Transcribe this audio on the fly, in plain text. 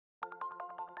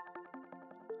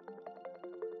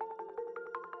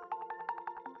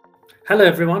Hello,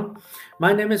 everyone.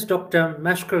 My name is Dr.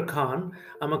 Mashkur Khan.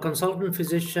 I'm a consultant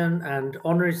physician and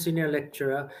honorary senior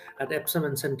lecturer at Epsom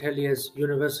and St. Heliers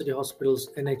University Hospitals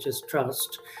NHS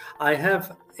Trust. I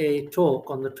have a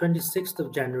talk on the 26th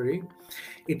of January.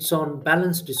 It's on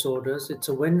balance disorders. It's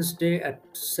a Wednesday at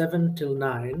 7 till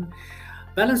 9.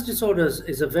 Balance disorders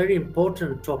is a very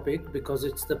important topic because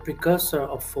it's the precursor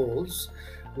of falls.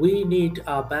 We need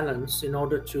our balance in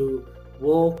order to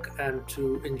walk and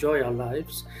to enjoy our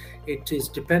lives. It is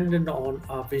dependent on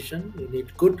our vision. You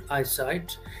need good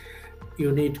eyesight.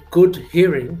 You need good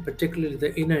hearing, particularly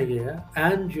the inner ear,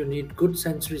 and you need good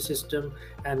sensory system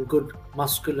and good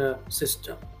muscular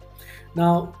system.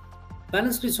 Now,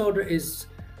 balance disorder is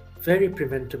very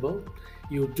preventable.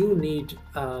 You do need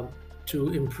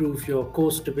to improve your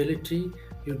core stability.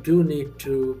 You do need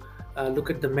to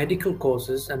look at the medical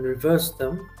causes and reverse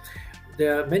them.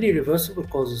 There are many reversible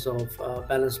causes of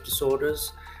balance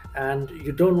disorders, and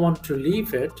you don't want to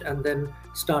leave it and then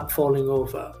start falling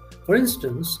over. For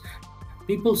instance,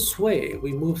 people sway.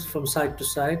 We move from side to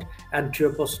side,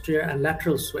 anterior, posterior, and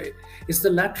lateral sway. It's the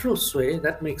lateral sway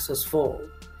that makes us fall.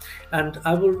 And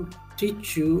I will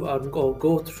teach you or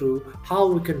go through how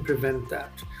we can prevent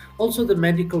that. Also, the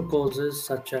medical causes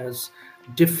such as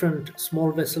different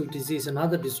small vessel disease and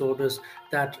other disorders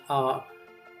that are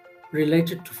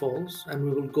related to falls, and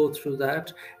we will go through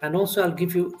that. And also I'll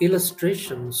give you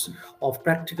illustrations of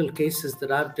practical cases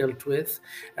that I've dealt with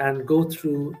and go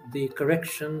through the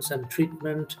corrections and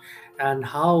treatment and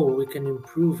how we can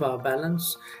improve our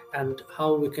balance and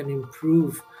how we can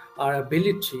improve our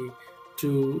ability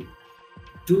to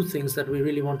do things that we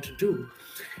really want to do.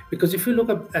 Because if you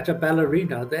look at a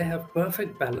ballerina, they have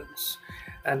perfect balance.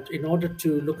 And in order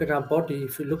to look at our body,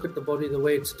 if you look at the body, the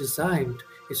way it's designed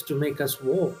is to make us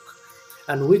walk.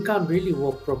 And we can't really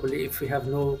walk properly if we have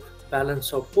no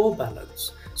balance or poor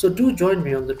balance. So do join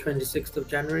me on the 26th of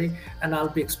January, and I'll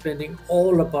be explaining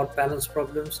all about balance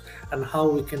problems and how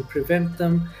we can prevent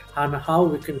them and how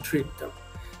we can treat them.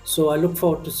 So I look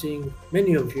forward to seeing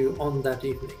many of you on that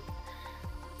evening.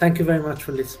 Thank you very much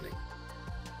for listening.